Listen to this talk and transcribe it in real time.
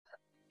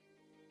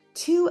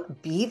To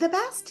be the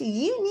best,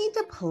 you need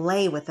to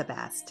play with the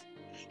best.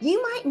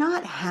 You might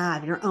not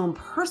have your own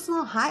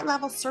personal high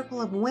level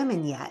circle of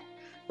women yet,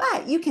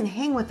 but you can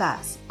hang with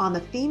us on the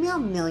Female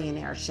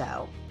Millionaire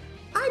Show.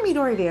 I'm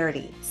Midori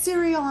Verity,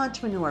 serial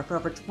entrepreneur for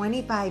over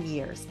 25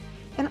 years,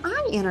 and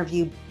I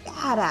interview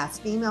badass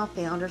female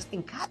founders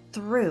and cut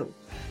through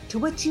to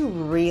what you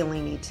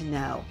really need to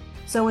know.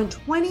 So in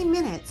 20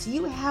 minutes,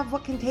 you have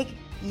what can take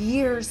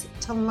years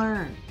to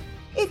learn.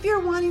 If you're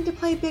wanting to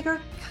play bigger,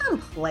 come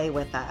play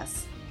with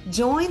us.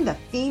 Join the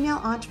female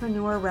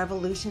entrepreneur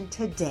revolution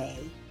today.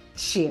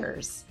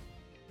 Cheers.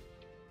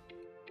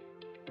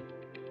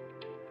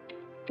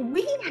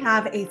 We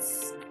have a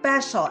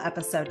special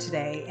episode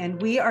today,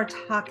 and we are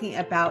talking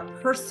about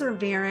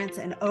perseverance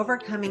and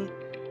overcoming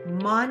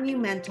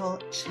monumental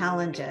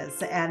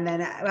challenges. And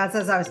then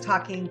as I was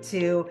talking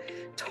to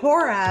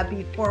Torah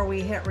before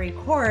we hit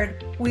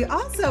record, we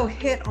also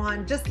hit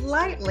on just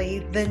lightly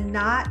the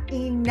not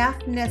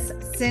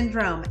enoughness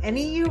syndrome.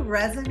 Any of you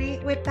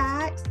resonate with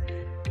that?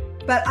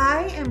 But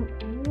I am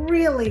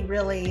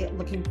really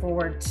looking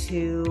forward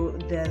to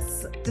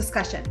this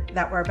discussion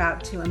that we're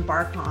about to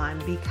embark on,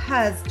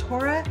 because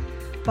Torah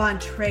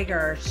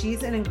Bontrager,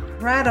 she's an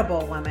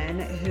incredible woman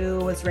who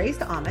was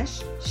raised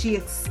Amish. She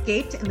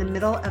escaped in the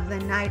middle of the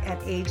night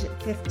at age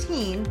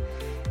 15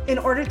 in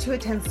order to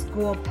attend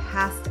school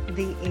past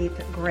the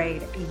 8th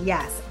grade.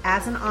 Yes,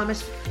 as an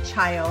Amish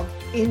child,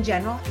 in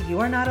general, you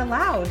are not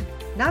allowed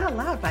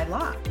by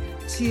law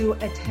to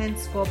attend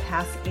school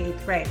past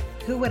 8th grade.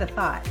 Who would have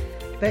thought?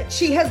 But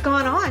she has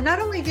gone on. Not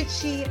only did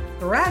she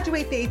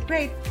graduate the 8th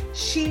grade,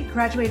 she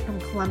graduated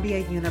from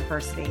Columbia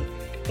University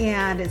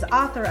and is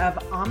author of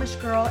Amish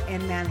Girl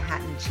in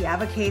Manhattan. She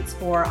advocates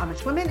for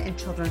Amish women and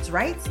children's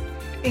rights,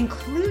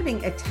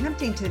 including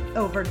attempting to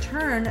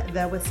overturn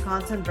the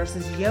Wisconsin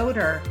versus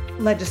Yoder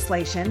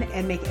legislation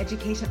and make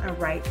education a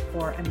right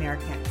for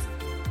Americans.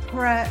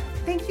 Torah,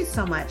 thank you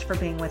so much for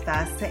being with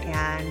us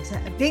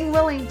and being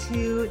willing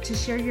to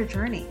share your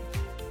journey.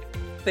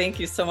 Thank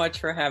you so much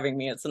for having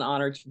me. It's an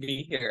honor to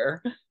be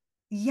here.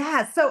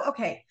 Yeah. So,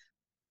 okay.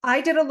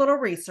 I did a little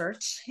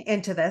research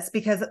into this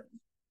because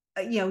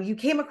you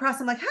came across,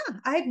 I'm like,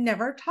 I've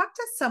never talked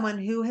to someone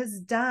who has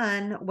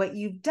done what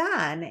you've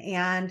done,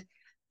 and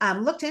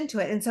looked into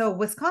it. And so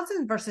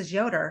Wisconsin versus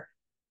Yoder,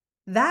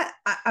 that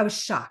I was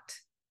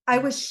shocked. I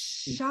was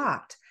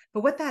shocked.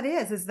 But what that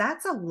is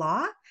that's a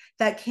law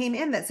that came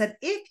in that said,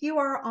 if you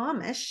are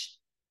Amish,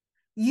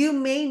 you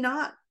may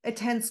not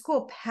attend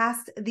school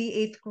past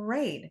the 8th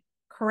grade,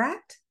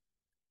 correct?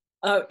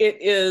 It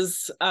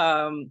is,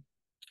 a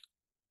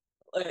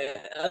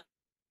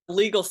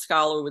legal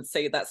scholar would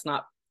say that's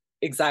not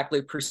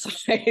exactly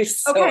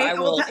precise. So okay, I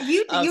will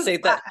say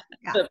that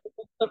yeah.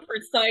 the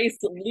precise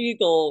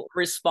legal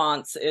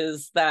response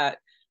is that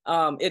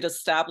it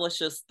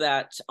establishes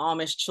that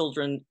Amish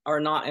children are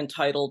not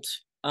entitled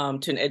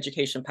to an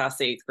education past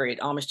the 8th grade.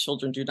 Amish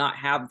children do not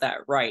have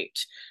that right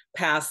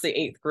past the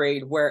 8th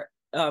grade, where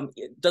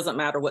it doesn't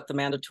matter what the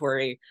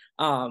mandatory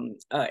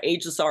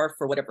ages are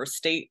for whatever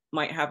state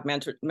might have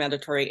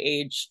mandatory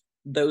age.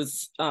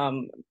 Those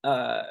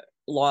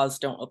laws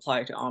don't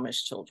apply to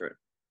Amish children.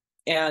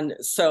 And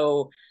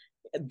so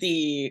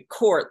the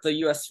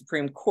U.S.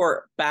 Supreme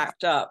Court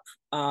backed up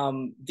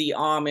the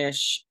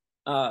Amish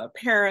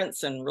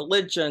parents and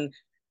religion,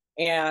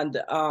 and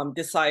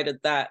decided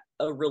that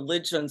a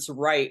religion's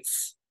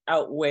rights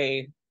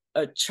outweigh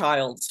a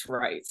child's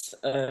rights,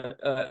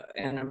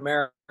 an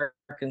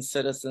American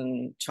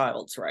citizen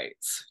child's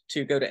rights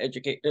to go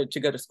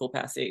to school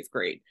past the 8th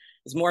grade.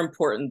 It's more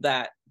important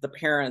that the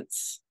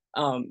parents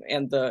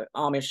and the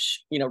Amish,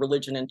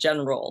 religion in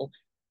general,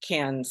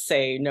 can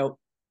say, no,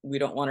 we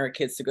don't want our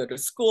kids to go to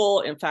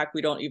school. In fact,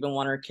 we don't even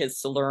want our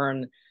kids to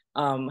learn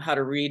how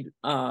to read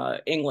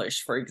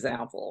English, for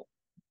example.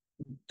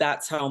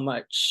 That's how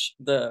much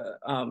the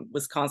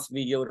Wisconsin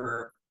v.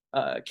 Yoder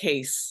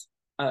case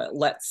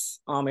lets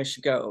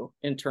Amish go,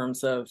 in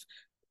terms of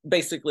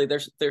basically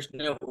there's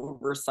no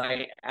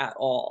oversight at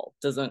all.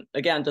 Doesn't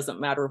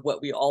matter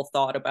what we all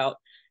thought about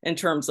in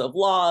terms of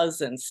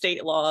laws and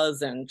state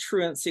laws and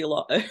truancy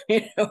law, that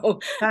things all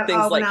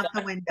like went out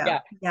that. the window.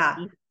 Yeah.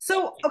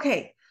 So,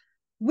 okay.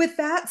 With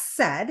that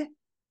said,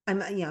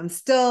 I'm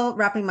still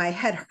wrapping my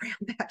head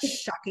around that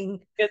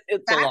shocking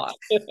It's fact. a lot.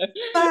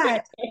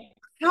 But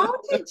how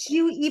did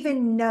you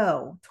even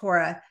know,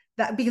 Torah,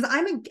 that, because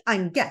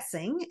I'm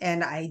guessing,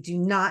 and I do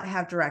not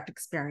have direct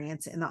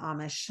experience in the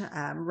Amish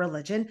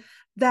religion,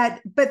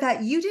 but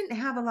that you didn't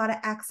have a lot of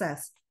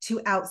access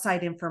to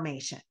outside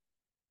information.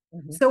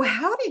 Mm-hmm. So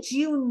how did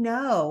you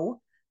know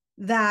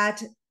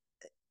that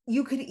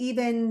you could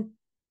even,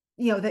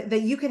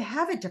 that you could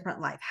have a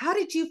different life? How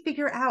did you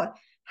figure out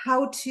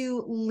how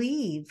to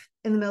leave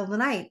in the middle of the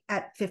night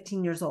at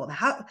 15 years old?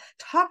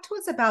 Talk to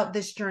us about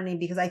this journey,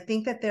 because I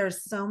think that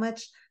there's so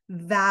much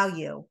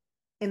value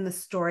in the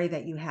story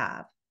that you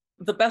have.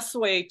 The best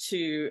way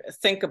to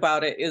think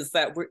about it is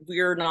that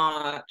we're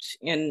not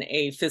in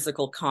a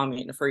physical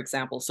commune, for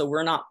example. So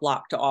we're not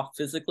blocked off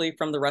physically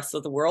from the rest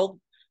of the world.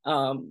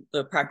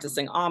 The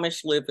practicing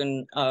Amish live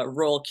in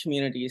rural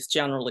communities,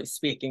 generally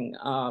speaking.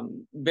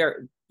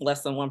 Very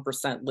less than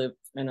 1% live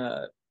in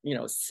a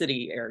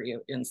city area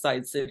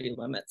inside city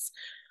limits.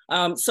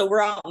 So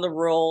we're out in the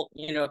rural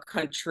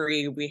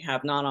country. We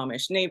have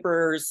non-Amish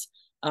neighbors.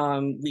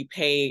 We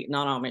pay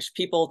non-Amish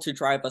people to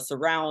drive us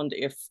around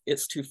if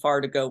it's too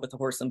far to go with a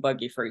horse and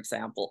buggy, for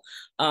example.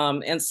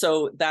 And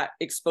so that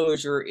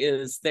exposure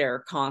is there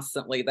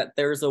constantly, that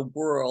there's a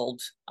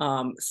world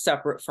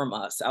separate from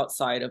us,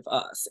 outside of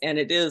us. And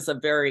it is a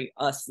very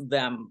us,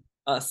 them,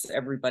 us,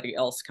 everybody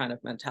else kind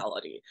of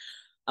mentality.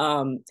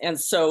 And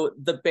so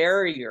the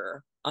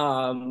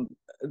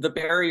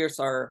barriers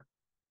are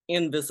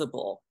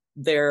invisible.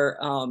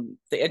 The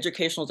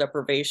educational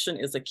deprivation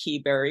is a key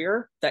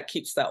barrier that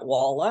keeps that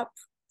wall up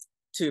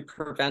to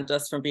prevent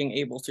us from being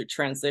able to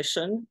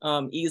transition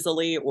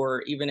easily,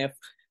 or even if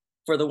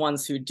for the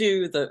ones who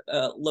do, the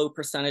low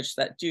percentage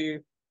that do,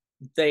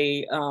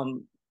 they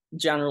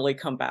generally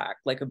come back.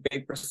 Like a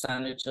big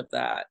percentage of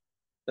that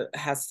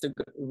has to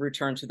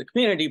return to the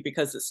community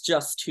because it's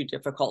just too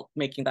difficult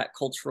making that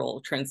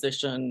cultural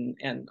transition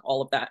and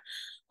all of that.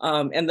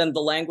 And then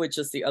the language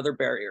is the other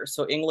barrier.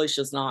 So English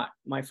is not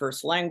my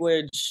first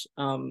language.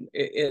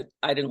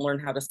 I didn't learn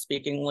how to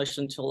speak English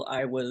until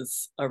I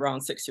was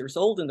around 6 years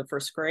old in the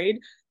first grade.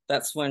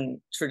 That's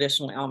when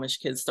traditionally Amish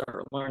kids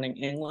start learning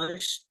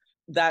English.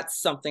 That's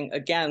something,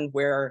 again,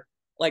 where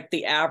like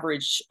the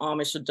average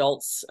Amish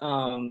adults,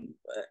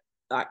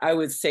 I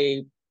would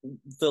say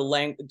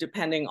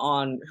depending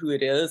on who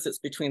it is, it's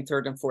between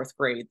third and fourth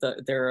grade,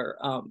 their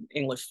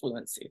English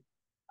fluency,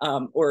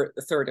 or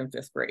third and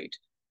fifth grade.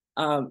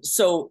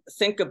 So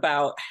think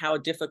about how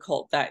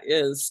difficult that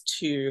is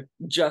to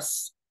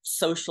just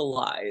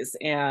socialize,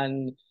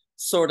 and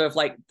sort of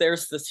like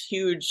there's this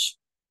huge,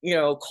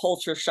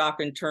 culture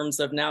shock in terms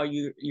of now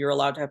you're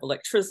allowed to have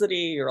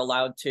electricity, you're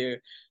allowed to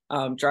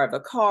drive a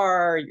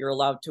car, you're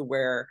allowed to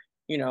wear,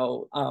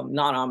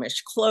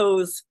 non-Amish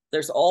clothes.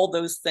 There's all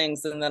those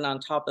things. And then on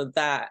top of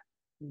that,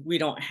 we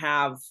don't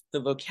have the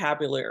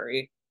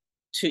vocabulary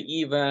to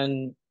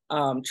even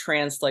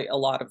translate a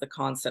lot of the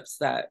concepts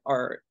that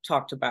are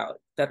talked about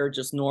that are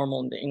just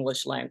normal in the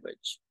English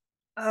language.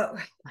 Oh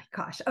my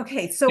gosh.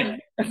 Okay. So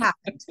what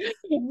happened?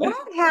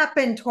 What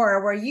happened,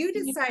 Torah, where you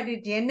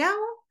decided,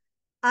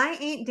 I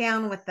ain't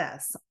down with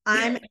this.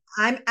 I'm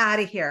out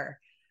of here.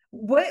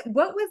 What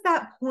was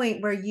that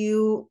point where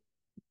you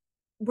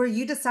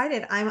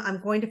decided I'm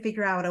going to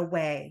figure out a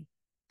way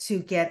to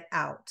get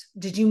out?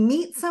 Did you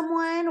meet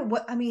someone?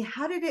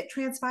 How did it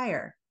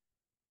transpire?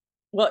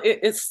 Well,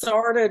 it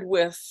started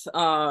with,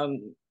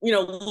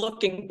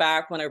 looking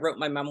back when I wrote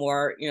my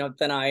memoir,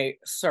 then I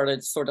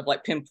started sort of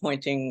like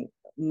pinpointing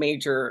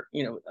major,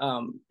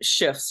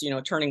 shifts,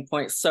 turning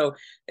points. So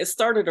it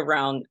started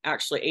around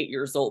actually 8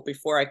 years old,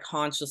 before I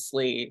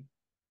consciously,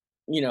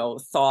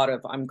 thought of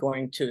I'm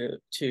going to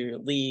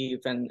leave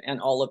and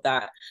all of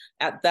that.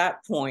 At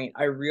that point,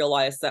 I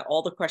realized that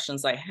all the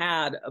questions I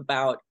had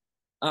about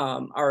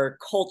our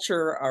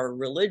culture, our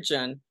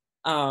religion,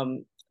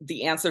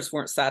 the answers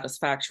weren't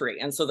satisfactory.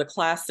 And so the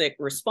classic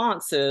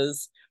response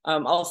is,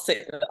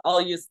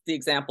 I'll use the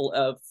example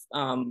of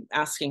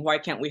asking, why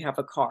can't we have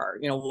a car?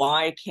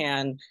 Why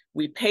can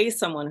we pay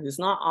someone who's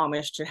not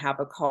Amish to have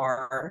a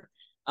car?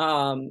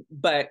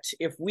 But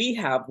if we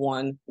have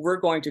one, we're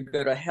going to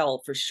go to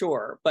hell for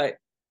sure. But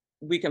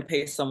we can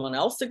pay someone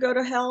else to go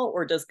to hell,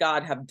 or does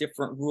God have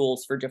different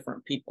rules for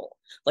different people?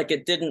 Like,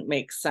 it didn't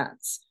make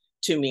sense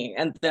to me.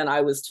 And then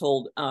I was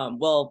told,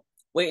 well,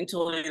 wait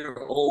until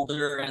you're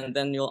older and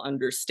then you'll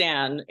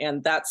understand.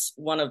 And that's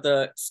one of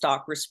the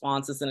stock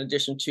responses, in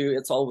addition to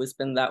it's always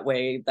been that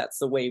way. That's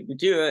the way we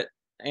do it.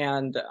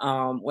 And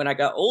when I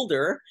got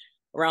older,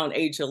 around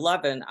age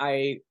 11,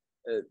 I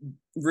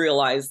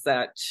realized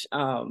that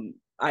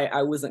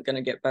I wasn't going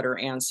to get better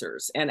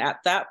answers. And at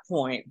that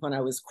point, when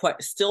I was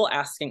still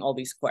asking all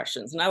these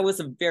questions, and I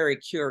was a very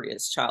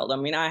curious child. I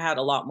mean, I had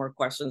a lot more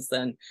questions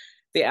than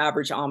the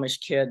average Amish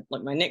kid.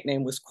 Like, my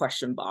nickname was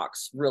Question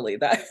Box, really.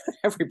 That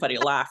everybody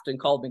laughed and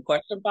called me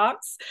Question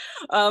Box.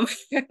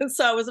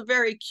 So I was a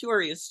very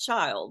curious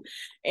child,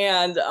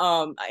 and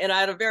I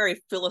had a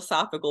very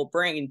philosophical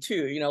brain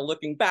too.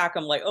 Looking back,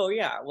 I'm like, oh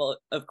yeah, well,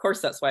 of course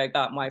that's why I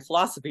got my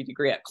philosophy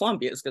degree at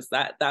Columbia, is because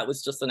that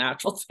was just a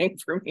natural thing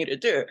for me to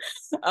do.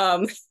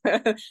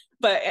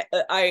 But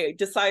I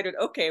decided,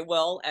 okay,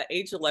 well, at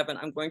age 11,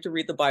 I'm going to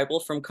read the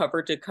Bible from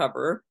cover to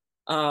cover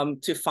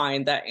to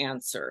find that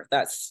answer.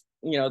 That's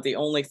the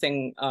only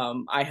thing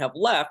I have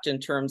left in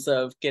terms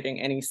of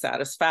getting any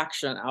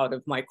satisfaction out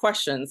of my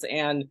questions.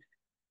 And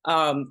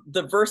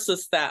the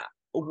verses that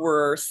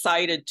were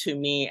cited to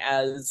me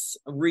as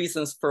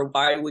reasons for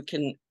why we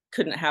couldn't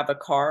have a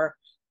car,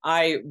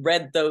 I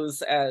read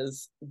those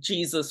as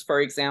Jesus, for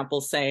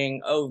example,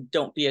 saying, oh,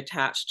 don't be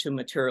attached to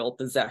material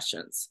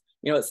possessions.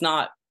 It's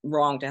not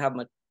wrong to have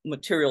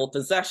material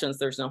possessions.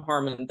 There's no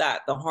harm in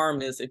that. The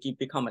harm is if you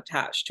become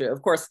attached to it.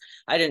 Of course,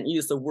 I didn't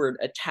use the word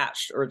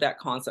attached or that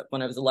concept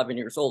when I was 11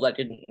 years old. I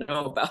didn't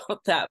know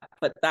about that,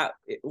 but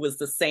it was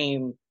the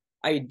same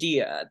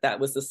idea. That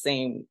was the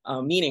same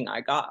meaning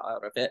I got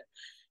out of it.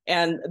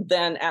 And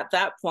then at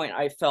that point,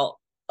 I felt,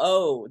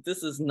 oh,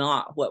 this is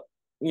not what,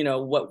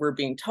 what we're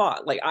being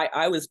taught. Like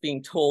I was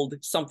being told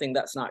something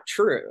that's not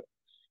true.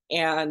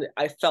 And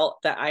I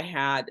felt that I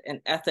had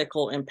an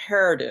ethical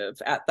imperative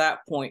at that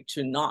point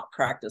to not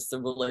practice the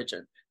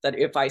religion, that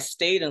if I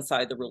stayed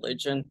inside the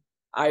religion,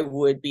 I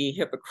would be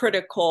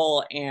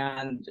hypocritical,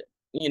 and,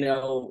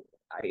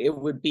 it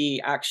would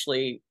be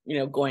actually,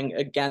 going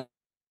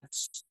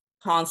against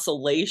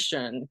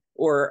consolation,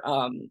 or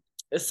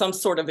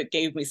it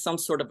gave me some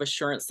sort of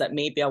assurance that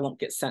maybe I won't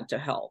get sent to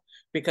hell,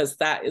 because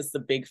that is the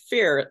big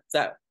fear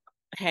that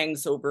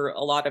hangs over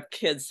a lot of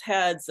kids'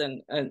 heads,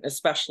 and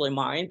especially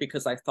mine,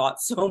 because I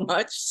thought so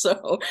much.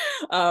 So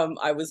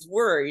I was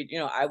worried,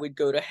 I would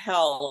go to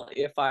hell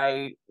if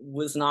I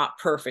was not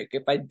perfect,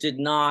 if I did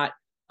not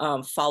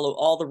follow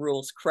all the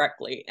rules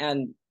correctly.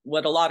 And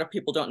what a lot of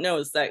people don't know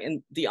is that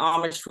in the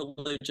Amish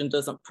religion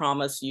doesn't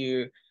promise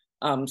you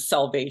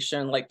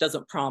salvation, like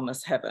doesn't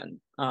promise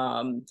heaven.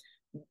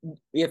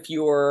 If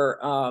you're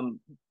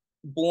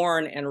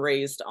born and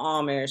raised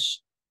Amish,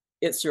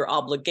 it's your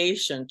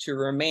obligation to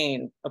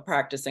remain a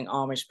practicing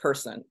Amish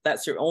person.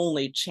 That's your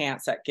only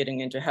chance at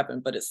getting into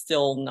heaven, but it's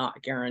still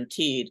not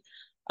guaranteed.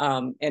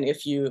 And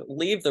if you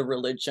leave the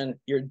religion,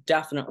 you're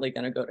definitely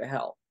going to go to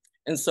hell.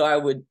 And so I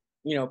would,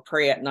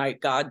 pray at night,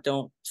 God,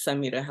 don't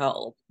send me to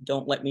hell.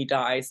 Don't let me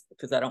die,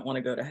 because I don't want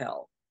to go to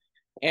hell.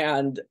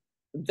 And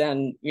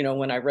then,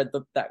 when I read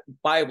that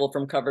Bible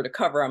from cover to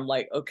cover, I'm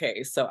like,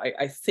 okay, so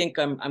I think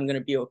I'm going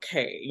to be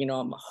okay.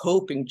 I'm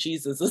hoping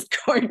Jesus is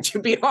going to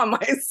be on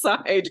my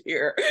side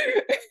here.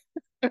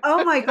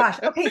 Oh my gosh.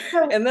 Okay.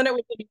 So, and then it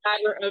was a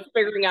matter of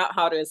figuring out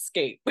how to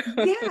escape.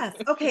 Yes.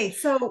 Okay.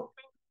 So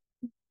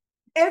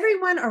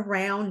everyone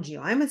around you,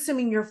 I'm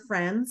assuming your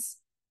friends,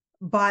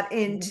 bought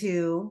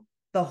into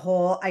the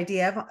whole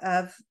idea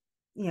of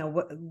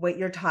what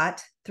you're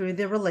taught through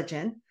the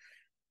religion.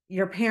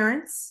 Your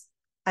parents,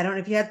 I don't know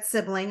if you had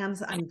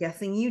siblings, I'm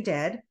guessing you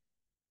did,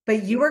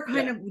 but you were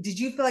did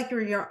you feel like you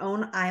were your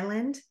own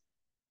island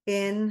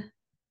in?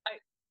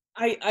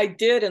 I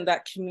did, in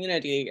that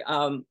community.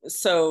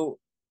 So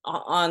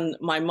on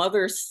my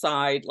mother's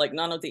side, like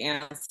none of the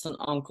aunts and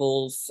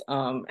uncles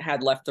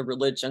had left the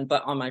religion,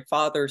 but on my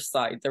father's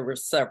side, there were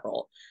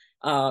several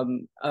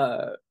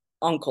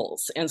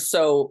uncles. And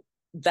so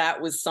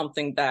that was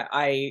something that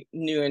I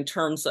knew, in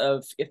terms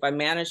of, if I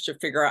managed to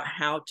figure out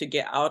how to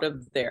get out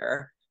of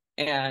there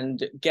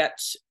and get,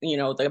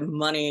 the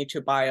money to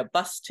buy a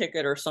bus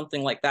ticket or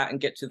something like that and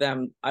get to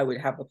them, I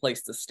would have a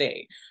place to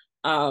stay.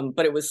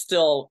 But it was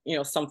still,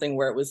 something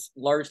where it was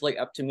largely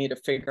up to me to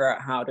figure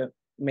out how to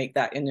make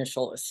that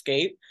initial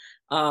escape.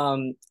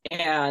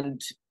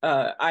 And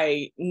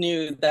I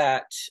knew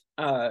that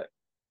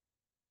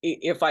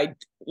if I,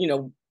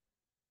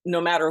 no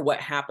matter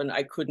what happened,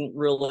 I couldn't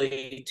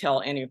really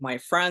tell any of my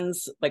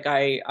friends. Like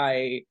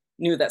I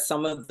knew that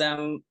some of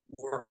them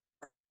were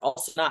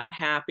also not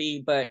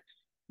happy, but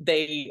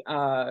they,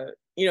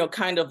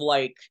 kind of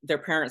like their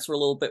parents were a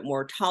little bit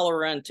more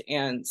tolerant.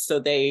 And so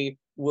they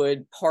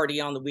would party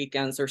on the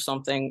weekends or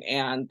something.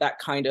 And that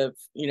kind of,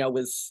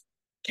 was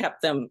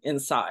kept them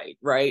inside,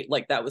 right?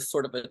 Like that was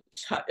sort of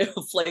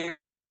a flavor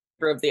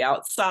of the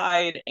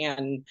outside.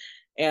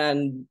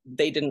 And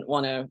they didn't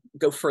want to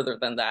go further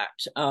than that.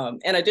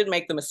 And I did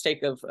make the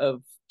mistake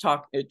of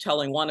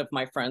telling one of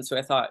my friends, who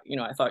I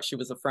thought she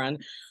was a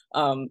friend,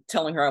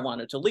 telling her I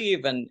wanted to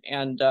leave.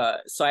 And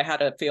so I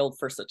had a failed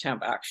first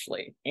attempt,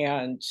 actually.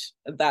 And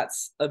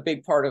that's a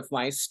big part of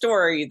my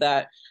story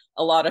that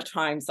a lot of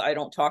times I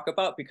don't talk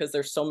about, because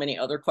there's so many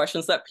other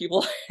questions that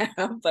people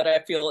have. But I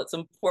feel it's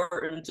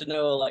important to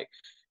know, like,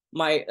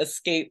 my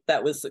escape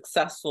that was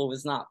successful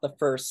was not the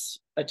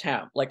first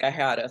attempt. Like I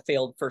had a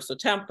failed first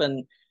attempt,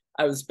 and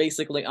I was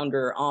basically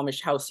under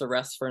Amish house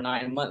arrest for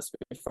 9 months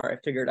before I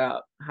figured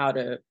out how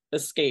to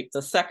escape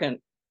the second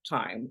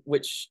time,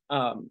 which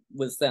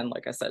was then,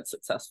 like I said,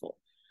 successful.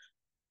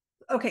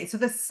 Okay, so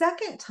the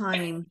second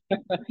time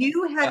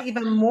you had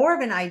even more of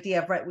an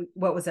idea of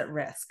what was at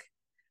risk,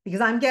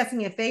 because I'm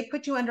guessing if they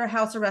put you under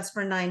house arrest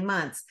for 9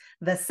 months,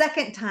 the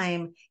second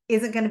time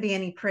isn't going to be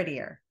any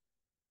prettier.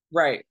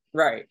 Right.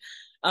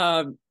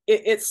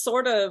 It's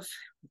sort of,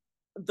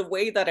 the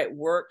way that it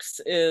works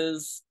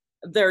is,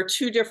 there are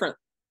two different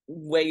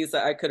ways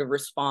that I could have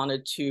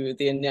responded to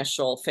the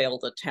initial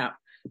failed attempt.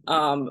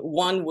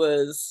 One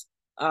was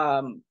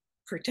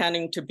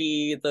pretending to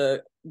be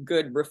the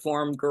good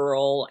reformed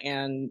girl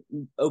and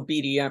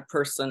obedient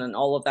person and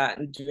all of that,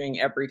 and doing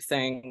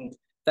everything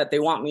that they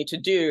want me to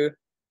do,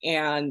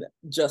 and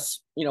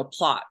just,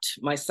 plot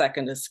my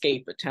second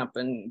escape attempt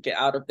and get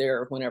out of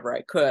there whenever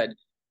I could.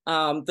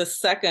 The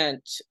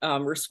second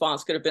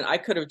response could have been, I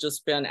could have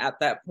just been at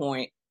that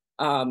point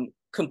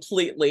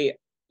completely,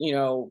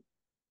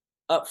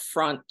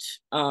 upfront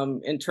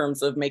in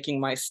terms of making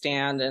my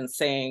stand and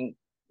saying,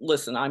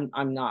 listen,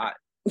 I'm not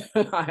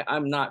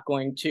I'm not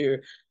going to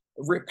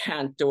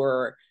repent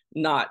or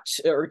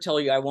tell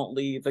you I won't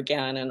leave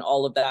again and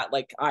all of that.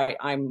 Like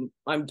I'm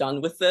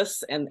done with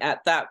this. And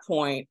at that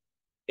point,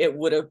 it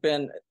would have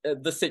been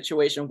the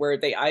situation where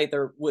they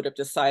either would have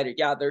decided,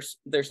 yeah,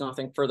 there's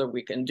nothing further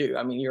we can do.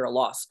 I mean, you're a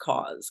lost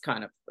cause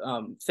kind of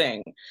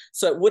thing.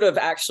 So it would have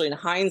actually, in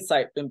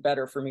hindsight, been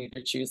better for me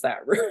to choose that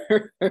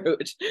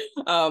route.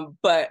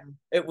 But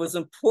it was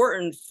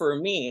important for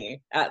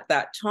me at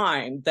that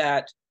time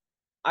that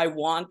I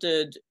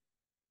wanted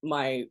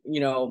my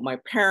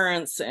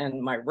parents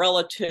and my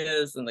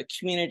relatives and the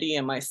community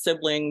and my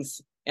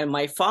siblings and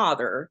my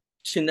father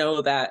to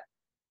know that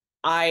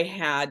I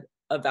had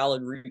a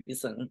valid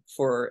reason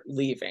for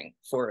leaving,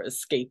 for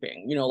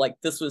escaping. Like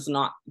this was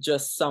not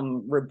just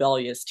some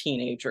rebellious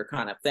teenager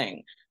kind of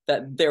thing,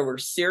 that there were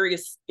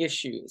serious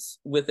issues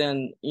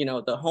within,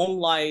 the home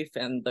life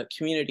and the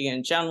community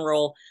in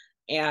general.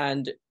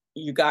 And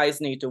you guys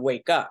need to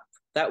wake up.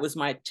 That was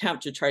my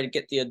attempt to try to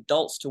get the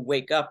adults to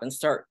wake up and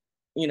start,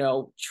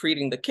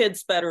 treating the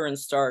kids better and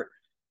start,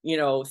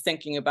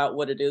 thinking about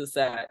what it is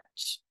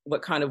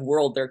what kind of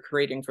world they're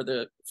creating for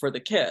the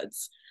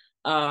kids.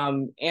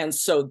 And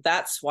so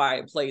that's why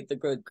I played the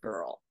good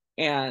girl.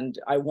 And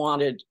I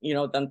wanted,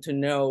 them to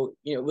know,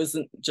 it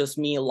wasn't just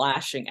me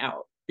lashing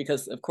out,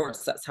 because of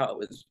course that's how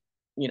it was,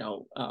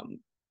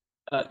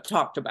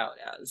 talked about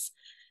as.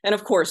 And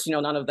of course,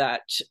 none of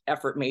that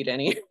effort made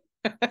any,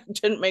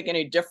 didn't make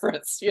any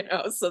difference,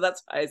 So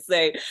that's why I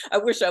say, I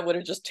wish I would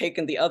have just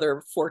taken the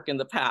other fork in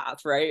the path,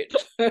 right?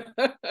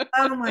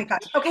 Oh my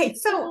gosh. Okay.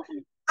 So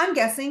I'm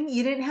guessing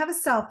you didn't have a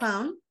cell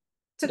phone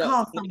to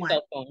call someone.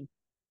 Cell phone.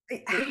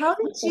 How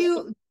did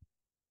you,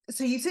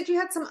 so you said you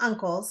had some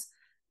uncles.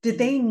 Did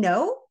they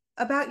know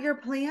about your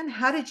plan?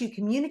 How did you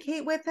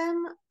communicate with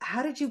them?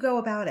 How did you go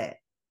about it?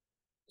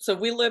 So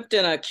we lived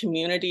in a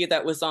community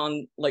that was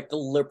on like the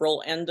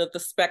liberal end of the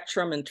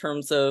spectrum in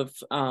terms of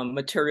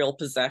material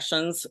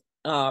possessions.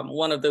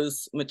 One of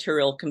those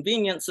material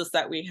conveniences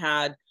that we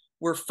had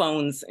were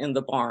phones in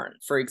the barn,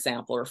 for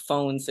example, or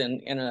phones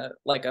in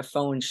a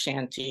phone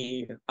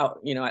shanty out,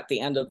 at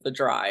the end of the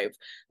drive.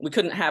 We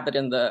couldn't have it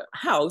in the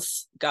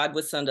house. God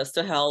would send us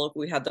to hell if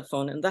we had the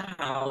phone in the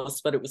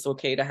house, but it was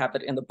okay to have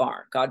it in the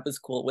barn. God was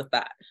cool with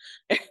that.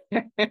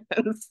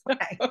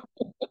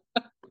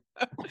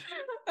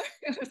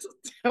 It's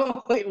the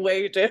only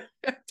way to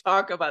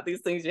talk about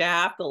these things. You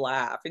have to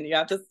laugh and you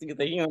have to see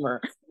the humor.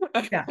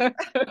 Yeah.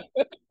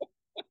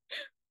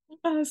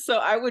 So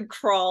I would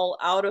crawl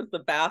out of the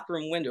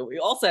bathroom window. We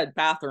also had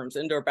bathrooms,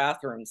 indoor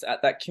bathrooms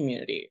at that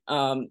community.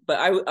 But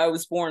I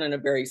was born in a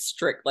very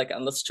strict, like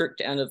on the strict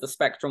end of the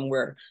spectrum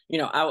where,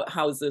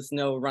 outhouses,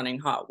 no running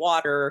hot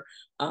water,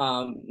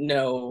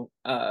 no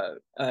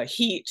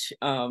heat,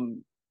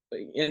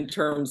 in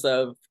terms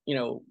of,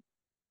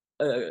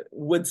 a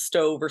wood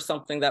stove or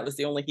something. That was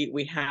the only heat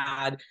we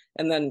had.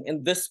 And then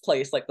in this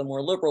place, like the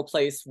more liberal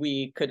place,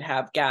 we could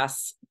have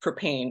gas,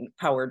 propane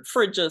powered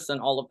fridges and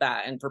all of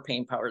that, and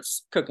propane powered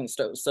cooking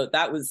stoves. So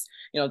that was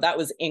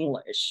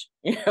English,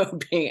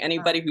 being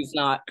anybody who's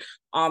not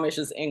Amish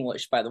is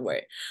English, by the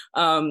way.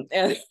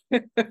 And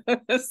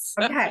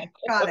so, okay,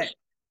 got it.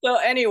 So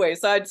anyway,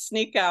 so I'd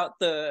sneak out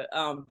the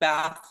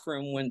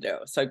bathroom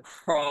window. So I'd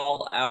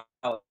crawl out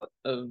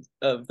of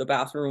the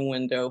bathroom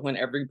window when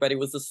everybody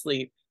was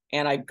asleep,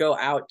 and I'd go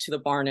out to the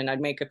barn and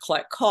I'd make a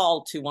collect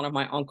call to one of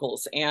my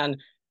uncles. And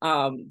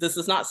this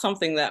is not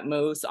something that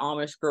most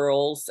Amish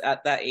girls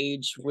at that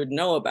age would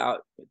know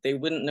about. They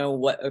wouldn't know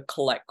what a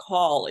collect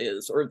call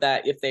is, or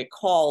that if they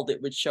called,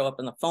 it would show up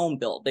in the phone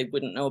bill. They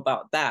wouldn't know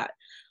about that.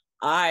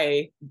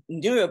 I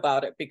knew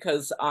about it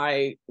because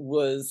I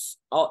was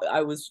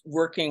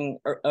working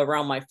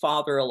around my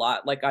father a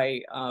lot. Like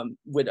I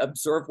would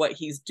observe what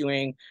he's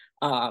doing.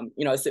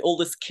 It's the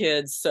oldest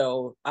kid,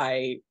 so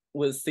I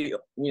was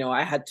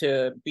I had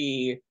to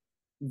be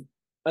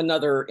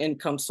another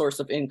source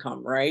of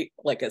income, right?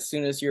 Like as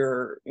soon as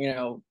you're,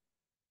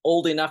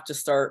 old enough to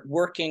start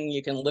working,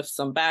 you can lift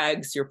some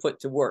bags, you're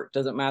put to work.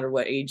 Doesn't matter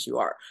what age you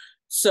are.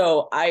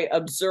 So I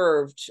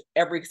observed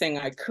everything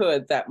I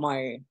could that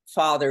my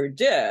father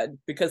did,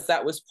 because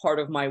that was part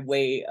of my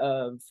way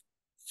of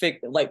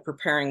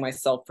preparing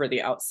myself for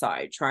the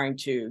outside, trying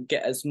to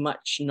get as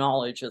much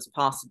knowledge as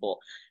possible.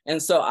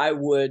 And so I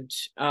would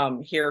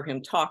hear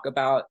him talk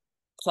about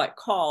collect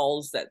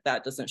calls that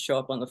doesn't show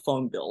up on the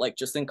phone bill, like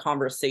just in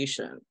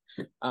conversation.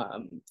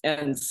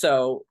 And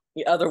so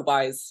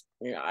otherwise,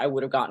 I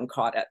would have gotten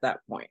caught at that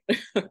point.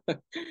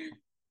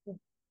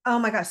 Oh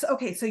my gosh.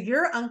 Okay. So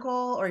your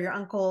uncle or your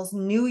uncles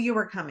knew you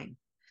were coming.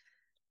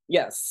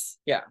 Yes.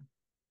 Yeah.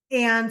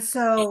 And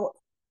so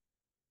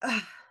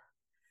I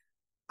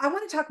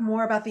want to talk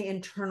more about the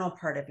internal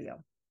part of you.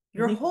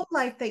 Your whole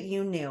life that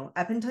you knew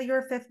up until you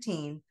were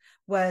 15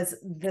 was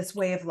this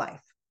way of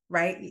life,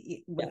 right?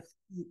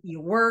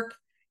 You work,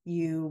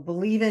 you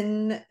believe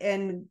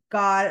in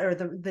God, or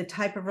the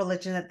type of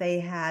religion that they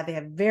had. They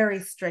have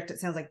very strict, it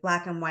sounds like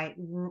black and white,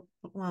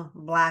 well,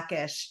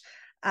 blackish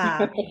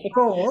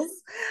rules,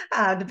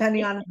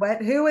 depending on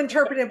who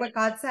interpreted what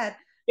God said.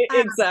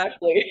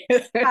 Exactly.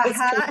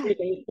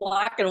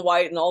 Black and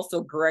white and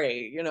also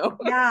gray,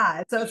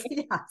 Yeah. So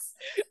yes.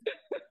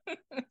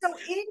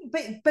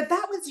 But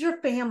that was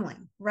your family,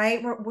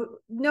 right?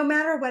 No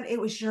matter what, it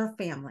was your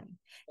family.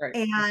 Right.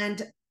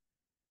 And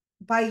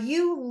by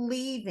you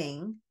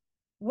leaving,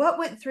 what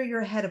went through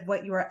your head of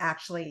what you were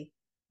actually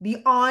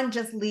beyond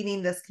just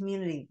leaving this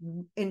community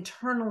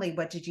internally?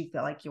 What did you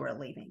feel like you were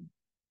leaving?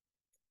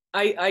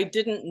 I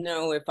didn't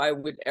know if I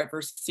would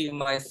ever see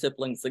my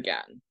siblings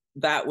again.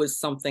 That was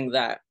something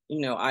that,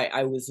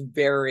 I was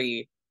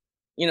very,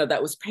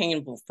 that was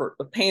painful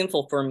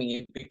for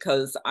me,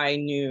 because I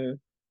knew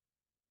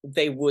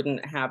they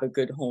wouldn't have a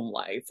good home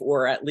life,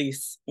 or at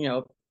least,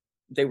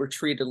 they were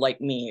treated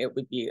like me, it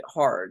would be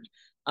hard.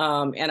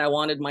 And I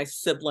wanted my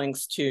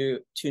siblings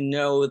to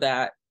know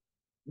that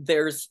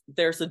there's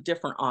a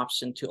different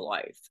option to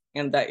life,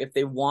 and that if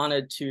they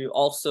wanted to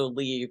also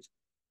leave,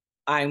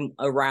 I'm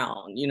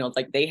around,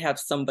 like they have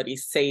somebody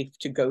safe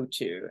to go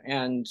to.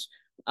 And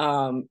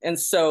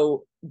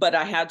so, but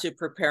I had to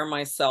prepare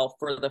myself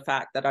for the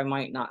fact that I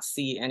might not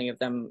see any of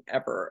them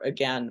ever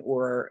again,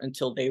 or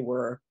until they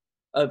were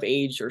of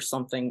age or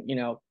something,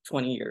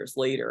 20 years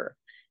later.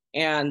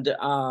 And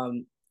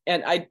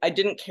I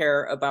didn't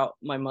care about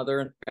my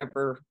mother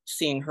ever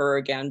seeing her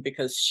again,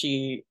 because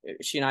she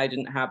and I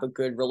didn't have a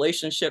good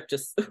relationship,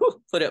 just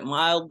put it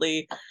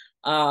mildly.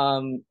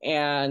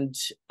 And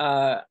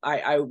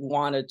I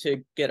wanted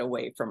to get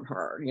away from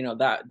her.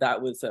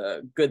 That was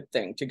a good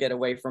thing, to get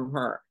away from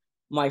her.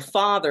 My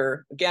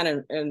father,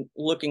 again, and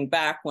looking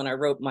back when I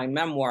wrote my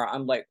memoir,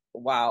 I'm like,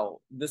 wow,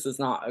 this is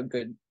not a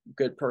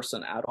good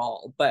person at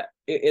all. But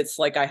it's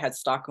like I had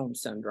Stockholm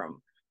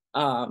syndrome.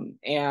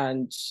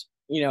 And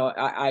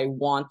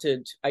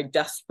I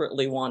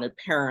desperately wanted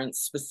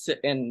parents,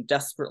 and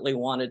desperately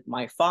wanted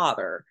my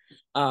father,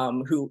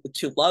 who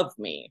to love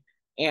me.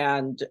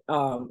 And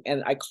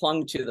I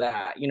clung to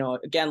that.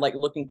 Again, like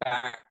looking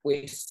back,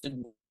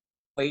 wasted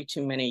way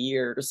too many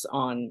years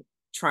on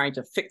trying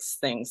to fix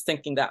things,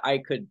 thinking that I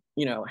could,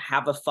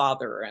 have a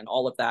father and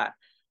all of that.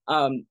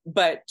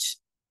 But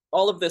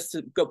all of this,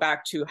 to go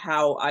back to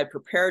how I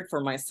prepared for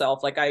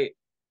myself, like I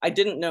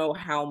didn't know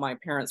how my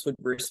parents would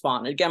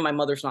respond. Again, my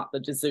mother's not the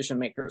decision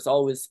maker. It's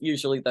always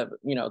usually the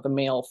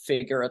male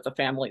figure of the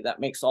family that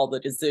makes all the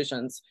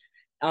decisions.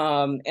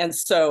 And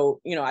so,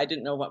 I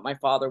didn't know what my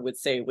father would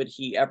say. Would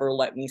he ever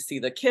let me see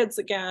the kids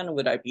again?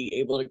 Would I be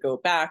able to go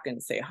back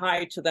and say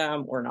hi to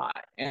them or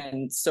not?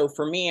 And so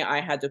for me, I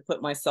had to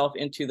put myself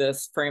into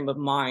this frame of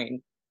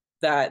mind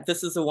that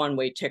this is a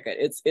one-way ticket.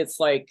 It's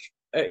like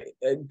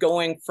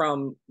going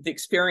from, the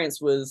experience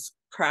was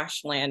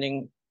crash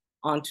landing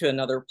onto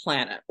another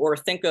planet. Or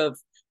think of,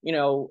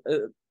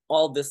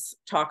 all this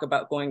talk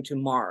about going to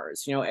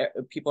Mars.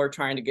 People are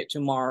trying to get to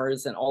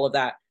Mars and all of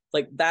that.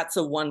 Like, that's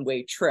a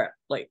one-way trip.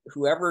 Like,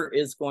 whoever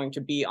is going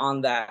to be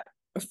on that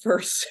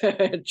first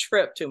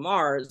trip to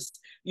Mars,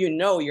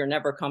 you're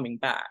never coming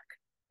back.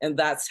 And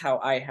that's how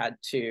I had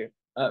to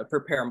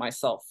prepare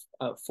myself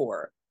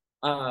for.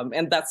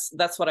 And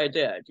that's what I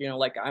did.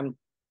 Like,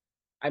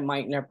 I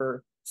might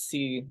never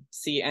see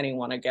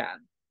anyone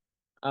again.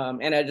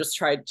 And I just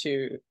tried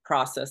to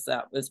process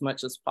that as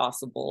much as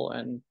possible.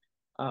 And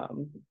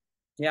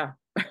yeah.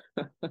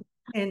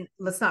 And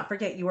let's not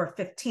forget, you were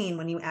 15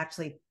 when you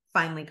actually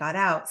finally got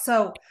out.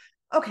 So,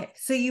 okay,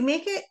 so you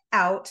make it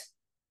out,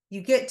 you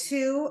get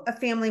to a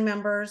family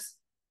member's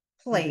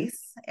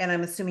place, and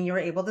I'm assuming you were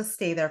able to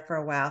stay there for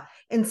a while,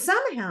 and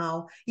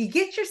somehow you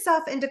get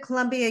yourself into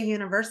Columbia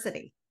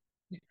University.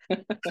 How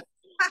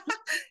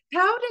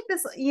did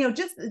this,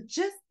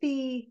 just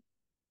the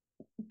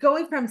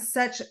going from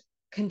such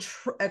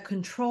a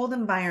controlled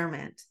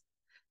environment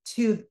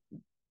to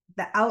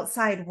the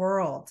outside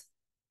world,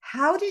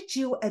 how did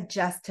you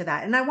adjust to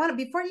that? And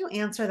before you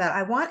answer that,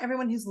 I want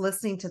everyone who's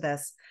listening to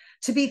this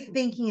to be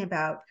thinking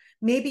about,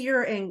 maybe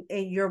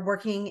you're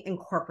working in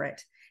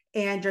corporate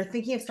and you're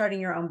thinking of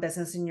starting your own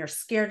business and you're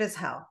scared as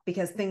hell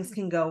because things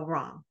can go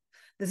wrong.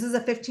 This is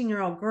a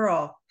 15-year-old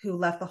girl who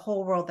left the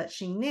whole world that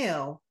she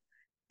knew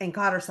and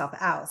got herself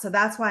out. So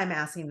that's why I'm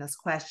asking this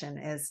question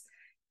is,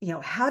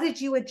 how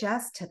did you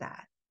adjust to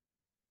that?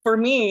 For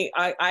me,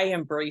 I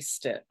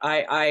embraced it.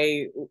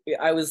 I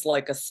was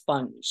like a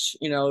sponge.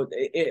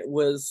 It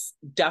was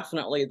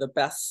definitely the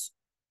best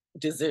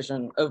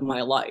decision of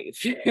my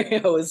life.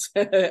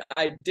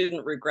 I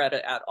didn't regret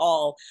it at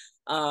all.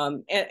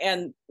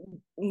 And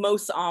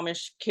most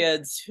Amish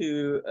kids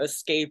who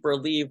escape or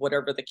leave,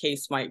 whatever the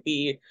case might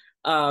be,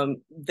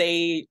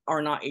 they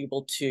are not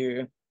able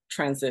to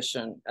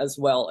transition as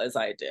well as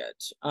I did.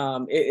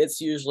 It's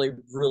usually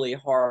really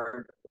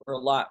hard, or a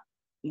lot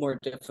more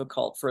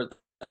difficult for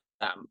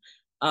them.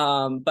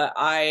 But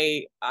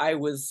I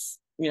was,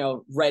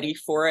 ready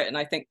for it. And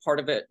I think part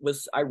of it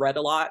was I read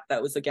a lot.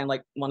 That was, again,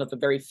 like one of the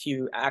very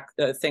few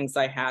things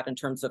I had in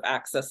terms of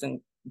accessing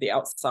the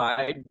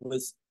outside,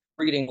 was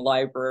reading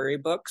library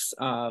books,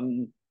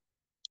 and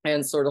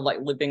sort of like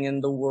living in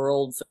the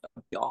worlds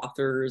of the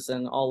authors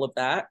and all of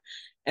that.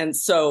 And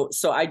so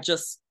I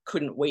just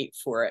couldn't wait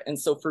for it. And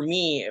so for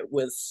me, it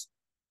was,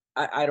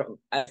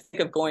 I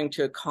think of going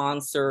to a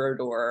concert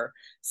or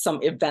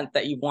some event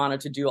that you wanted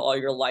to do all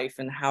your life,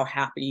 and how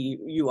happy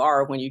you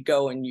are when you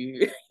go and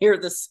you hear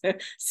this,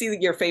 see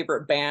your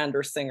favorite band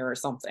or singer or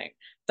something.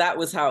 That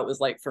was how it was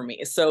like for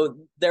me. So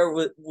there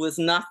was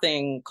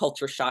nothing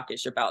culture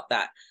shockish about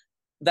that.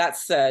 That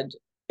said,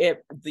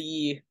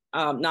 the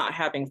not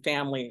having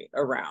family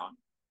around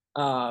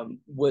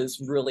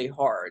was really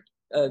hard.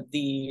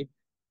 The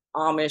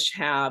Amish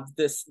have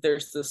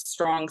there's this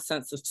strong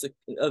sense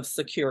of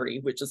security,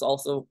 which is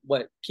also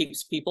what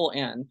keeps people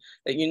in,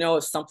 that, you know,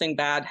 if something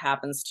bad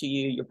happens to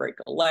you, you break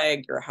a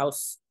leg, your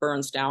house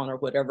burns down or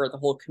whatever, the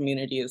whole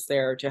community is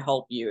there to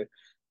help you.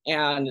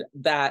 And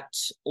that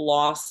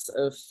loss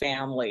of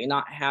family,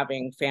 not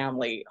having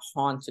family,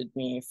 haunted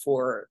me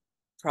for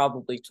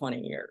probably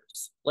 20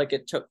 years. Like,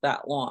 it took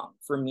that long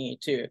for me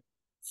to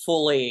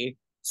fully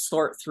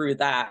sort through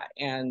that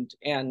and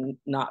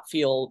not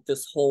feel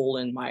this hole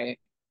in my,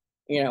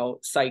 you know,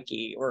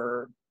 psyche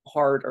or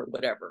heart or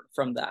whatever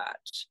from that.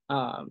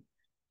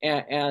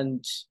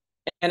 And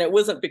and it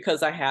wasn't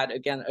because I had,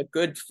 again, a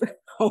good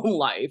home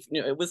life.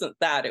 You know, it wasn't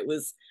that. It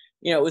was,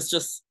 you know, it was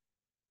just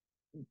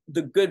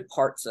the good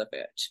parts of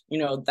it. You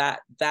know,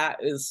 that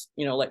is,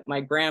 you know, like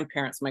my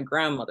grandparents, my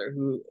grandmother,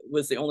 who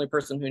was the only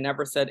person who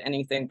never said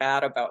anything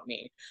bad about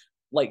me,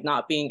 like,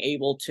 not being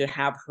able to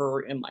have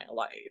her in my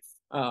life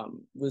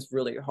was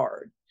really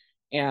hard.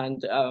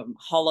 And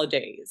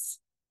holidays,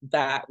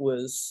 that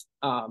was,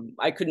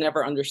 I could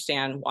never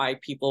understand why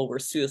people were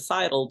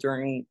suicidal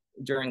during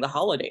the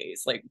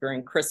holidays, like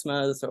during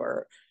Christmas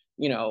or,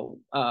 you know,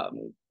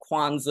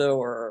 Kwanzaa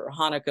or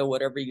Hanukkah,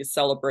 whatever you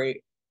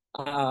celebrate.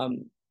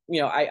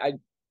 You know,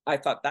 I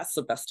thought that's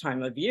the best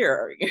time of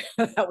year.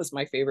 That was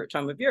my favorite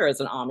time of year as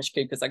an Amish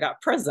kid, because I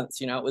got presents.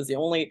 You know, it was the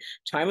only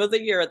time of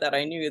the year that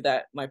I knew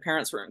that my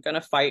parents weren't going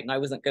to fight and I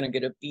wasn't going to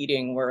get a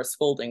beating or a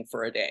scolding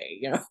for a day,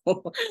 you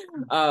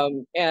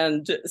know.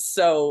 And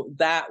so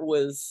that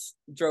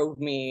drove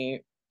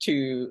me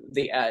to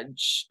the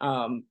edge.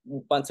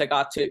 Once I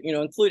got to, you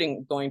know,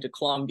 including going to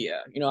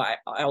Columbia. You know,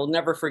 I'll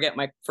never forget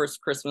my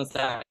first Christmas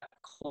at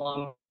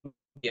Columbia.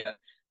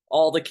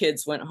 All the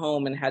kids went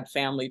home and had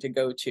family to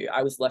go to.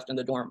 I was left in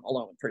the dorm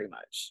alone, pretty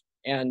much.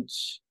 And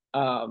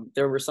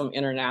there were some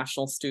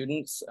international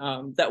students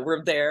that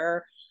were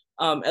there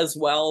as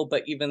well.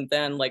 But even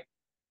then, like,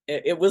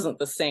 it wasn't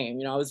the same.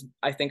 You know,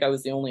 I think I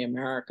was the only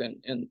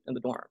American in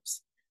the dorms.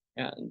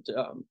 And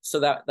so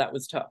that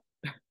was tough.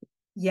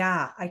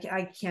 Yeah,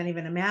 I can't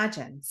even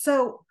imagine.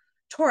 So,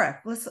 Torah,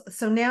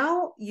 so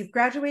now you've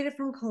graduated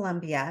from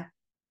Columbia.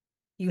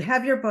 You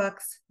have your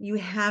books, you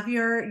have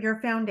your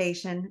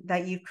foundation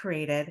that you've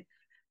created.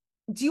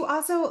 Do you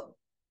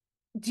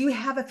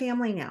have a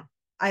family now?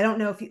 I don't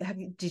know if have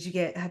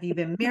you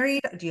been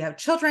married? Do you have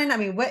children? I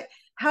mean,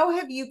 how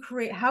have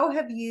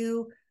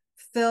you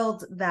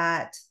filled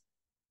that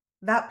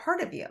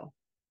part of you?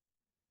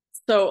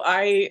 So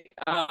I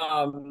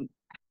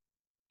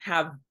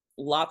have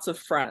lots of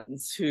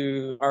friends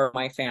who are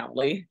my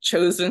family,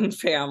 chosen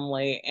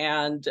family,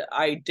 and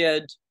I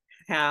did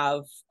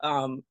have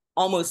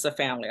almost a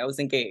family. I was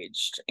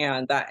engaged,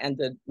 and that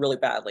ended really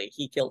badly.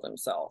 He killed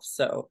himself.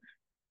 So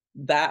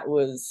that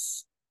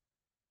was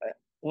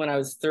when I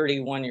was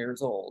 31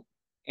 years old.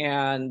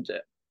 And,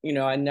 you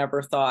know, I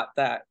never thought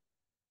that,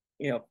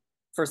 you know,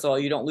 first of all,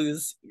 you don't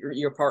lose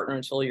your partner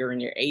until you're in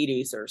your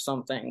 80s or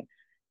something.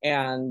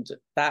 And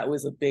that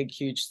was a big,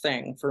 huge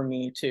thing for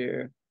me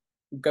to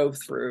go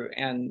through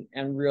and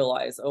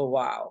realize, oh,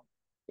 wow,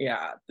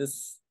 yeah,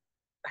 this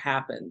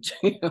happened.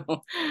 You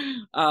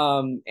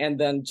know. And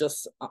then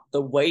just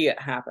the way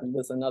it happened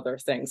was another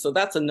thing. So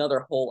that's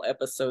another whole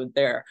episode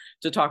there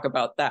to talk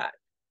about that.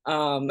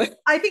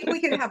 I think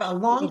we could have a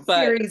long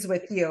but series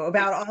with you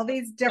about all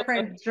these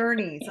different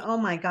journeys. Oh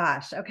my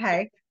gosh.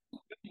 Okay.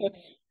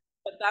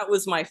 but that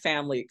was my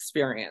family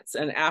experience.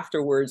 And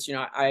afterwards, you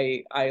know,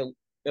 I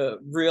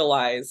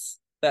realized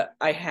that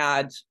I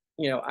had,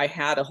 you know, I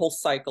had a whole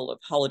cycle of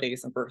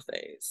holidays and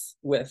birthdays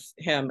with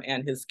him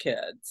and his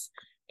kids.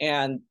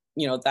 And,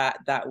 you know,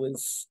 that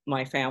was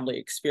my family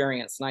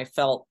experience. And I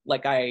felt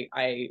like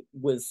I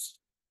was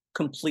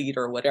complete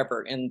or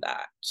whatever in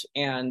that,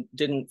 and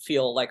didn't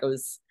feel like I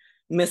was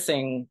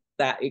missing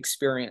that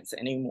experience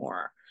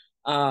anymore.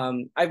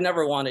 I've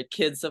never wanted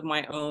kids of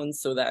my own,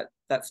 so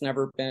that's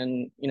never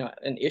been, you know,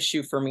 an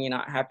issue for me,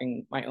 not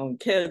having my own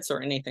kids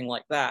or anything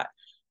like that.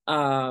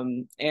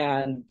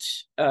 And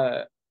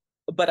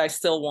but I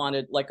still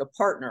wanted like a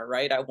partner,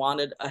 right? I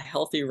wanted a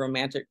healthy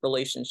romantic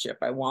relationship.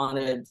 I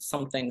wanted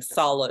something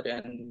solid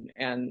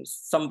and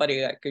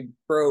somebody I could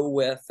grow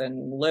with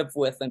and live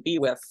with and be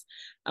with.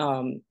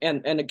 And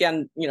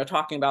again, you know,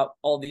 talking about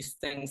all these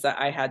things that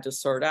I had to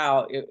sort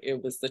out,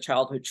 it was the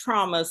childhood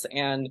traumas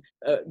and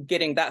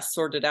getting that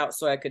sorted out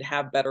so I could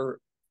have better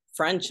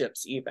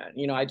friendships even.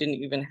 You know, I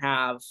didn't even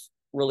have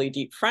really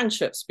deep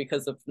friendships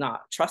because of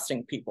not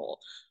trusting people.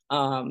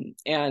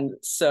 And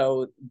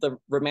so the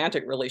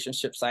romantic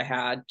relationships I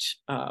had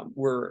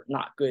were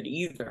not good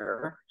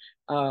either,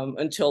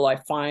 until I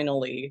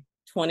finally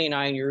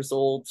 29 years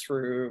old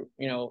through,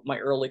 my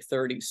early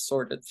 30s,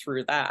 sorted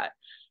through that.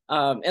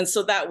 And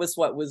so that was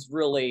what was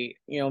really,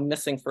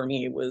 missing for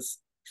me, was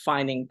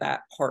finding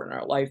that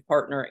partner, life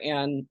partner.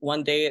 And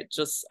one day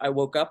I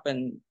woke up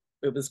and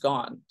it was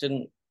gone.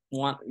 Didn't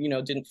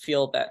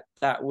feel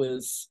that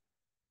was,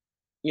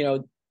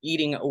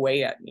 eating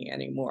away at me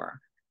anymore.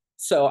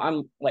 So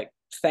I'm like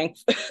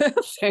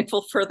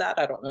thankful for that.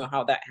 I don't know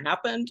how that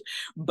happened,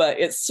 but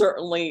it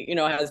certainly,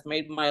 has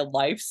made my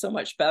life so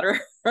much better.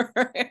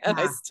 And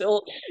I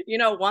still,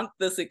 want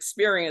this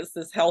experience,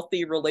 this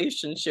healthy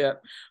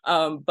relationship.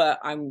 But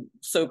I'm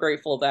so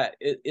grateful that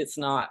it's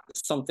not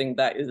something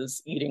that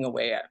is eating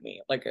away at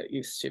me like it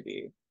used to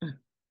be.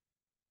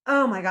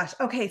 Oh my gosh.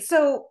 Okay.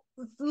 So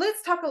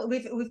let's talk.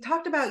 We've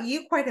talked about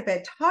you quite a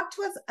bit. Talk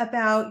to us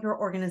about your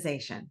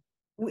organization.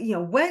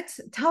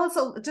 Tell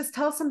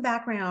us some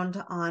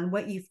background on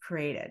what you've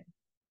created.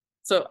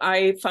 So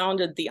I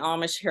founded the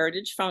Amish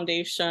Heritage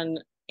Foundation,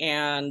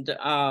 and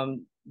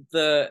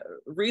the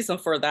reason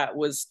for that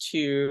was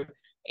to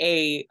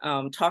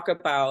talk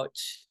about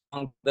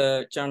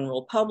the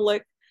general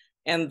public,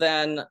 and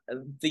then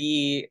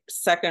the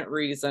second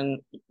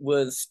reason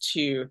was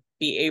to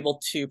be able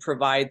to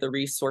provide the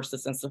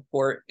resources and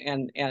support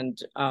and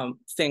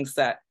things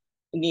that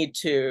need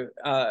to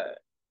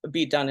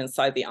be done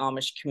inside the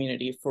Amish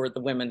community for the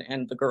women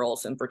and the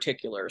girls in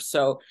particular.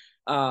 So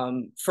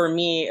for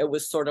me, it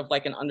was sort of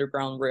like an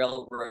underground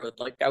railroad.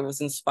 Like, I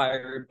was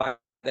inspired by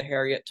the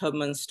Harriet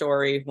Tubman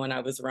story when I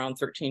was around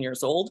 13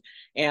 years old.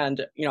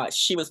 And,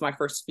 she was my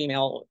first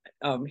female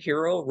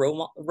hero,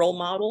 role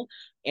model.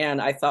 And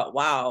I thought,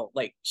 wow,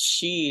 like,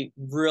 she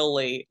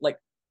really, like,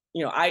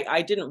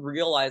 I didn't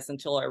realize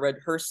until I read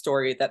her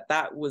story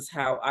that was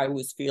how I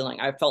was feeling.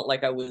 I felt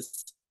like I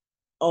was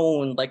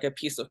owned like a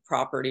piece of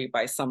property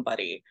by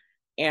somebody.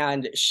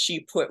 And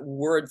she put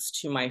words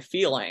to my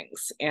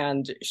feelings.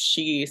 And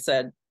she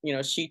said,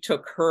 she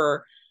took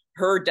her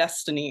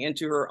destiny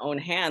into her own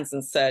hands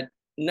and said,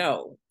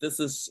 no, this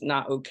is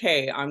not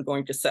okay. I'm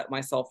going to set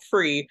myself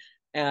free.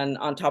 And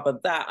on top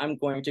of that, I'm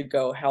going to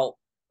go help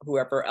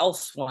whoever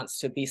else wants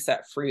to be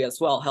set free as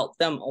well, help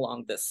them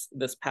along this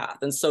path.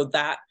 And so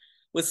that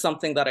was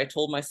something that I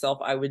told myself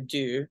I would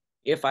do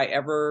if I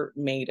ever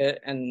made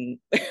it, and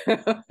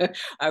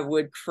I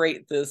would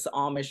create this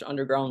Amish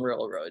Underground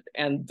Railroad.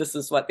 And this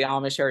is what the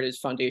Amish Heritage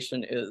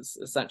Foundation is,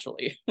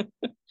 essentially.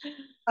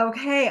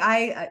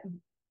 Okay,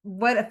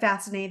 what a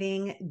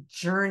fascinating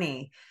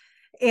journey.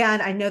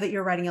 And I know that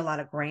you're writing a lot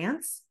of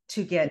grants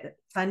to get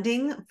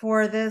funding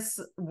for this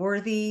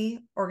worthy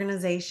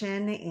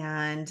organization.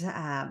 And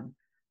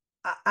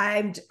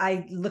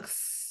I look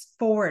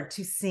forward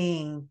to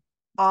seeing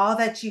all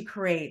that you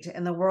create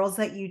and the worlds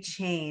that you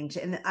change.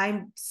 And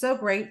I'm so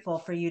grateful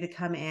for you to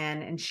come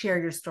in and share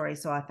your story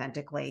so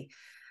authentically.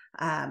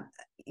 I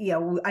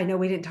know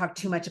we didn't talk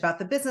too much about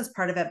the business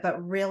part of it,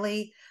 but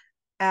really,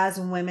 as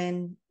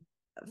women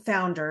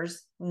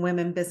founders,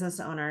 women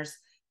business owners,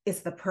 it's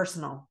the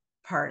personal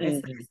part.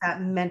 It's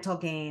that mental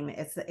game.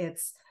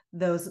 It's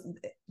the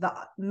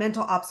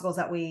mental obstacles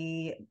that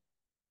we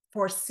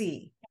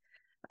foresee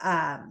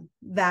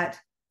that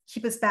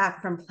keep us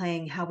back from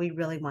playing how we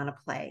really want to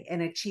play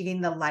and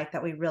achieving the life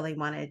that we really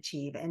want to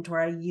achieve. And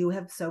Torah, you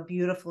have so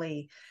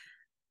beautifully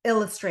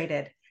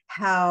illustrated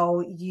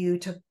how you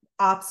took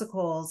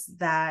obstacles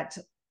that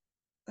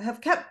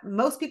have kept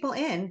most people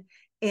in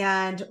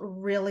and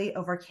really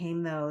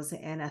overcame those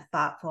in a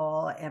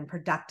thoughtful and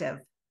productive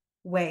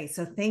way.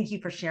 So thank you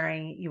for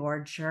sharing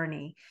your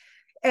journey.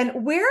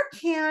 And where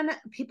can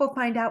people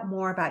find out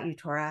more about you,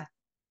 Torah?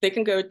 They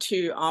can go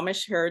to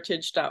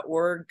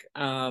amishheritage.org.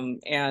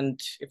 And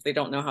if they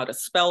don't know how to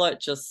spell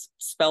it, just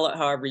spell it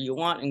however you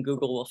want, and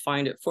Google will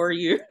find it for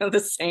you.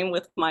 The same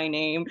with my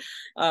name.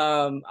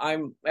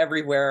 I'm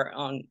everywhere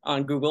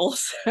on Google,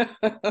 so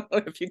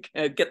if you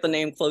can get the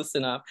name close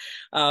enough.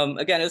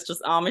 Again, it's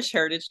just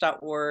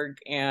amishheritage.org.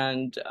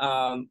 And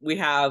we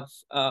have,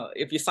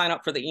 if you sign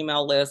up for the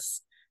email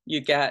list,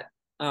 you get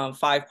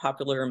 5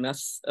 popular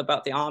myths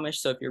about the Amish.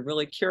 So if you're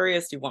really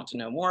curious, you want to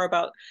know more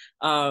about,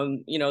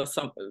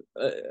 some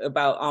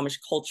about Amish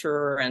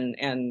culture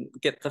and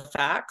get the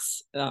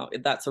facts,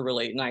 that's a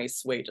really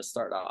nice way to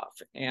start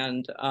off.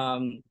 And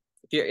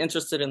if you're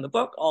interested in the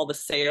book, all the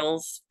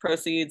sales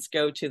proceeds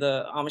go to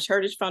the Amish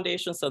Heritage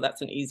Foundation. So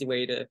that's an easy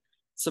way to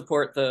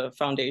support the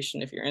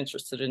foundation if you're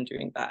interested in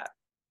doing that.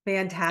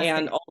 Fantastic.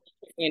 And also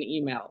an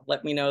email.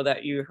 Let me know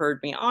that you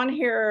heard me on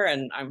here,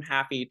 and I'm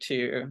happy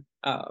to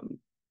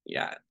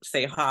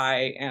say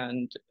hi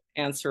and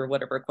answer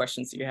whatever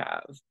questions you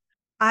have.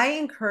 I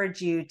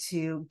encourage you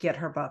to get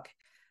her book,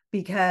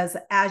 because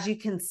as you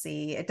can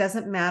see, it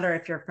doesn't matter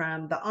if you're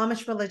from the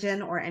Amish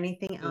religion or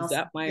anything else.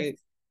 I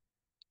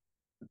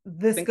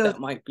think that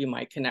might be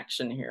my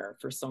connection here.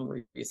 For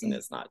some reason,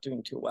 it's not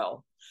doing too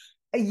well.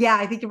 Yeah,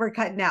 I think we're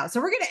cutting out. So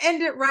we're going to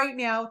end it right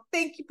now.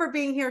 Thank you for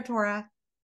being here, Torah.